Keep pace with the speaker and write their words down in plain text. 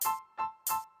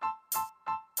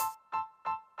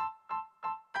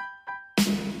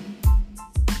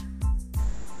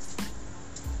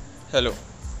Hello,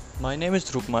 my name is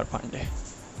Dhrukumar Pandey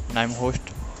and I'm host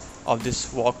of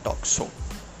this Walk Talk show.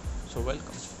 So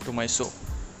welcome to my show.